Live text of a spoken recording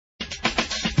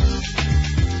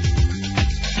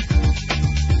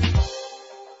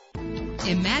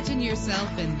Imagine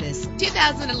yourself in this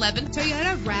 2011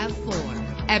 Toyota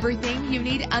RAV4. Everything you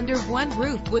need under one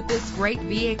roof with this great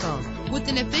vehicle. With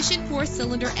an efficient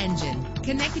 4-cylinder engine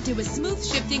connected to a smooth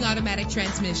shifting automatic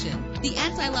transmission, the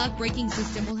anti-lock braking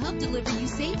system will help deliver you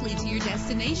safely to your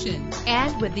destination.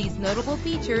 And with these notable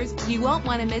features, you won't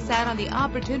want to miss out on the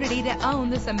opportunity to own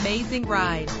this amazing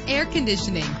ride. Air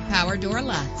conditioning, power door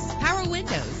locks, power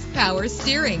windows, power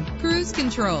steering, cruise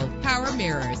control, power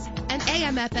mirrors, an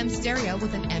AM/FM stereo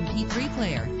with an MP3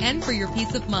 player. And for your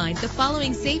peace of mind, the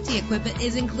following safety equipment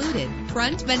is included: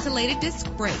 front ventilated disc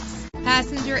brakes,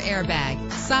 passenger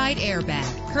airbag, side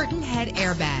airbag, curtain head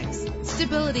airbags,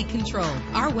 stability control.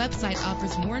 Our website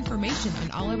offers more information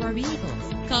on all of our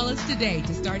vehicles. Call us today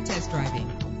to start test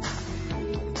driving.